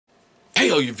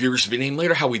all you viewers to be named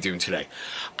later, how we doing today?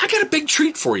 I got a big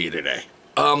treat for you today.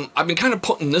 I've been kind of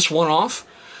putting this one off.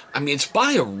 I mean, it's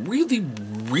by a really,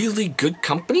 really good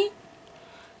company,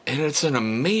 and it's an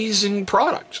amazing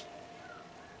product.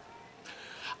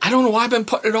 I don't know why I've been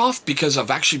putting it off, because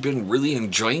I've actually been really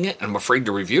enjoying it, and I'm afraid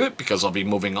to review it because I'll be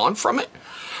moving on from it.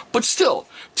 But still,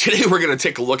 today we're going to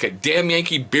take a look at Damn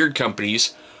Yankee Beard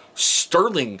Company's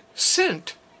Sterling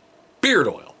Scent Beard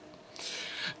Oil.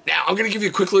 Now, I'm going to give you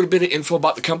a quick little bit of info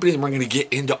about the company, and we're going to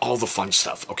get into all the fun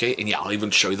stuff, okay? And yeah, I'll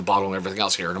even show you the bottle and everything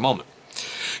else here in a moment.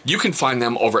 You can find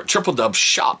them over at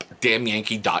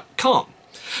www.shopdamnyankee.com.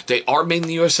 They are made in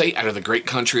the USA out of the great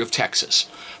country of Texas.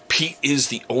 Pete is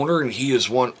the owner, and he is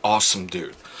one awesome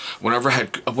dude. Whenever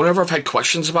I've had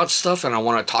questions about stuff and I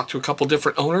want to talk to a couple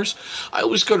different owners, I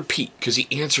always go to Pete because he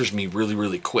answers me really,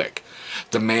 really quick.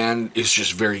 The man is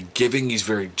just very giving, he's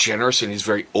very generous, and he's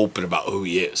very open about who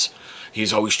he is.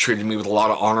 He's always treated me with a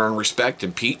lot of honor and respect,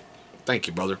 and Pete, thank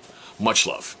you, brother. Much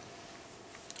love.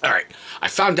 All right, I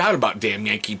found out about Damn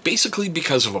Yankee basically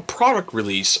because of a product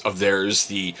release of theirs,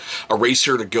 the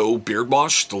Eraser to Go beard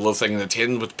wash, the little thing in the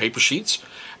tin with the paper sheets.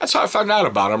 That's how I found out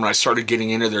about him, and I started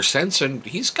getting into their scents, and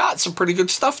he's got some pretty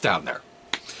good stuff down there.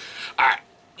 All right,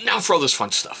 now for all this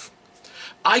fun stuff.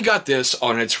 I got this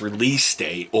on its release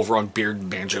day over on Beard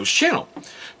and Banjo's channel.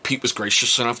 Pete was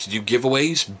gracious enough to do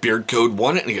giveaways. Beard Code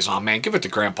won it, and he goes, "Oh man, give it to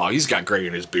Grandpa. He's got gray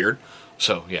in his beard."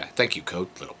 So yeah, thank you, Code,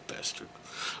 little bastard.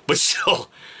 But still,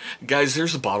 guys,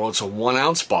 there's the bottle. It's a 1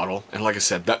 ounce bottle, and like I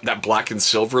said, that black and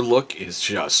silver look is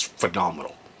just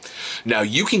phenomenal. Now,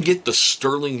 you can get the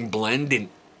Sterling blend in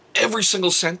every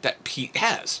single scent that Pete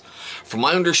has. From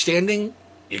my understanding,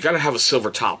 you got to have a silver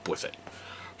top with it.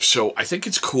 So I think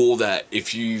it's cool that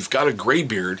if you've got a gray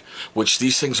beard, which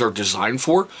these things are designed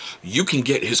for, you can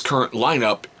get his current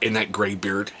lineup in that gray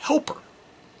beard helper.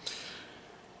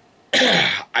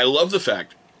 I love the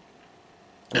fact...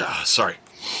 sorry.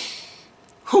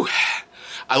 Whew.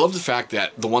 I love the fact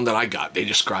that the one that I got, they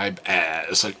describe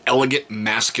as an elegant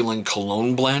masculine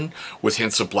cologne blend with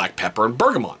hints of black pepper and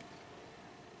bergamot.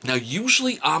 Now,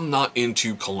 usually I'm not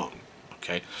into cologne,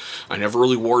 okay? I never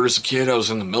really wore it as a kid. I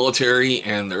was in the military,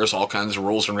 and there's all kinds of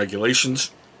rules and regulations.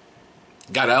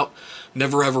 Got out,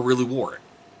 never ever really wore it,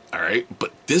 all right?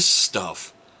 But this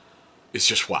stuff is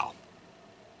just wow.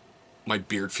 My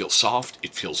beard feels soft.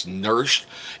 It feels nourished.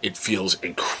 It feels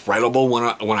incredible when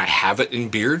I have it in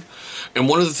beard. And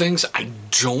one of the things, I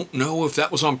don't know if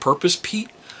that was on purpose,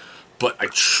 Pete, but I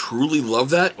truly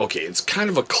love that. Okay, it's kind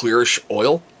of a clearish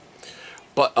oil.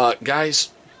 But, guys,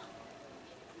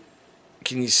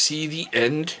 can you see the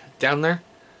end down there?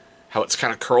 How it's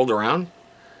kind of curled around?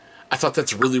 I thought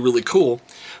that's really, really cool.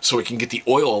 So it can get the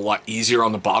oil a lot easier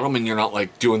on the bottom, and you're not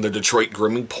like doing the Detroit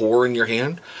grooming pour in your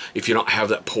hand. If you don't have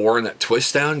that pour and that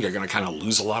twist down, you're going to kind of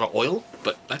lose a lot of oil.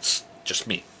 But that's just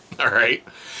me. All right.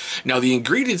 Now the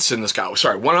ingredients in this guy,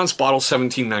 sorry, 1 ounce bottle,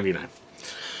 $17.99.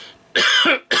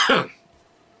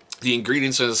 The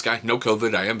ingredients in this guy, no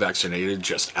COVID, I am vaccinated,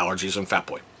 just allergies and fat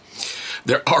boy.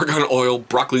 They're argan oil,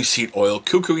 broccoli seed oil,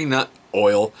 kukui nut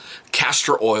oil,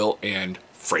 castor oil, and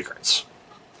fragrance.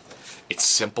 It's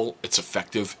simple, it's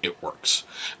effective, it works.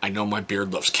 I know my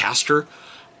beard loves castor.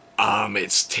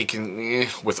 It's taken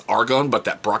with argan, but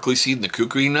that broccoli seed and the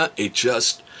kukui nut, it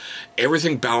just,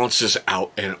 everything balances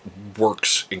out and it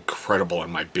works incredible in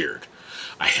my beard.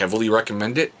 I heavily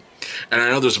recommend it. And I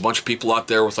know there's a bunch of people out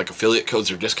there with like affiliate codes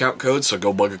or discount codes, so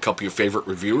go bug a couple of your favorite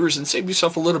reviewers and save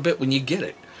yourself a little bit when you get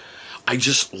it. I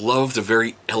just love the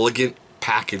very elegant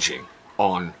packaging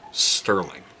on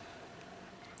Sterling.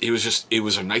 It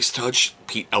was a nice touch.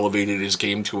 Pete elevated his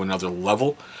game to another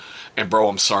level. And bro,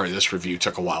 I'm sorry this review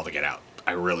took a while to get out.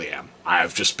 I really am.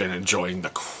 I've just been enjoying the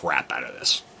crap out of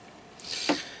this.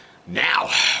 Now,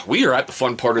 we are at the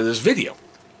fun part of this video.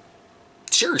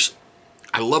 Seriously,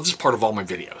 I love this part of all my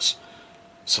videos.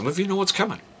 Some of you know what's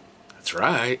coming. That's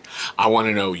right. I want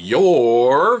to know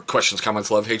your questions,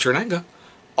 comments, love, hatred, and anger.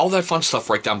 All that fun stuff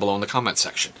right down below in the comment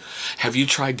section. Have you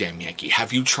tried Damn Yankee?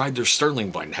 Have you tried their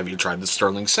Sterling blend? Have you tried the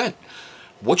Sterling scent?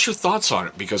 What's your thoughts on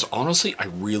it? Because honestly, I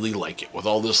really like it. With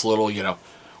all this little,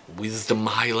 wisdom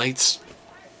highlights.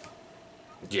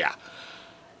 Yeah.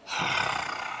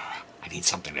 I need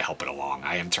something to help it along.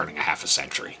 I am turning a half a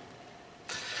century.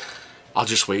 I'll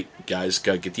just wait, guys.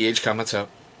 Go get the age comments out.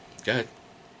 Go ahead.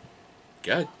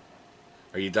 Good.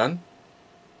 Are you done?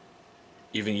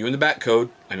 Even you in the back, Code.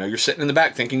 I know you're sitting in the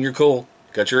back thinking you're cool.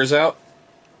 Got yours out?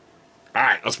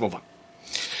 Alright, let's move on.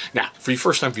 Now, for you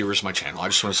first-time viewers of my channel, I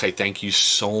just want to say thank you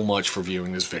so much for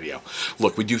viewing this video.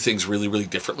 Look, we do things really, really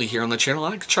differently here on the channel.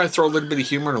 I could try to throw a little bit of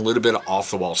humor and a little bit of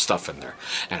off-the-wall stuff in there.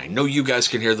 And I know you guys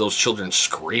can hear those children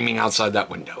screaming outside that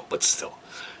window, but still,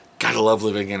 gotta love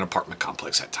living in an apartment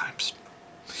complex at times.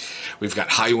 We've got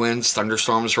high winds,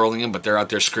 thunderstorms rolling in, but they're out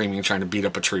there screaming, trying to beat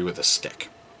up a tree with a stick.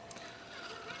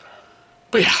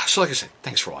 But yeah, so like I said,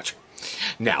 thanks for watching.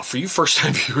 Now, for you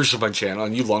first-time viewers of my channel,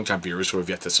 and you long-time viewers who have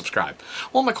yet to subscribe,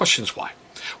 well, my question is why?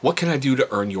 What can I do to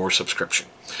earn your subscription?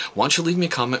 Why don't you leave me a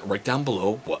comment right down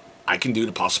below what I can do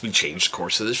to possibly change the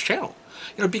course of this channel?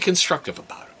 You know, be constructive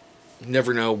about it. You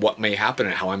never know what may happen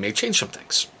and how I may change some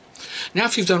things. Now,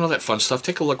 if you've done all that fun stuff,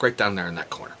 take a look right down there in that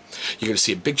corner. You're going to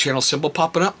see a big channel symbol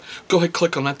popping up. Go ahead,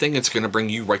 click on that thing. It's going to bring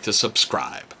you right to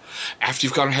subscribe. After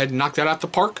you've gone ahead and knocked that out the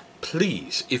park,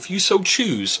 please, if you so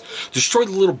choose, destroy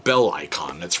the little bell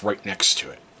icon that's right next to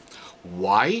it.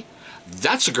 Why?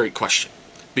 That's a great question.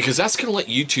 Because that's going to let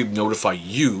YouTube notify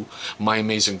you, my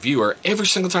amazing viewer, every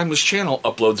single time this channel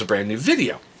uploads a brand new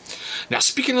video. Now,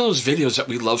 speaking of those videos that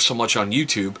we love so much on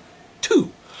YouTube,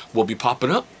 2 will be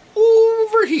popping up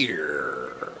over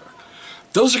here.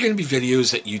 Those are going to be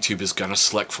videos that YouTube is going to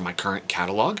select from my current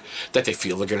catalog that they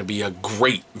feel are going to be a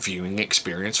great viewing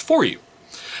experience for you.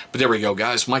 But there we go,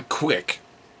 guys. My quick,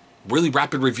 really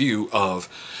rapid review of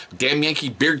Damn Yankee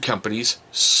Beard Company's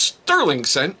Sterling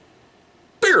Scent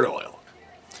Beard Oil.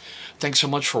 Thanks so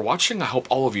much for watching. I hope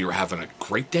all of you are having a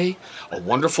great day, a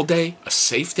wonderful day, a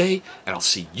safe day, and I'll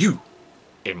see you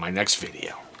in my next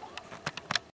video.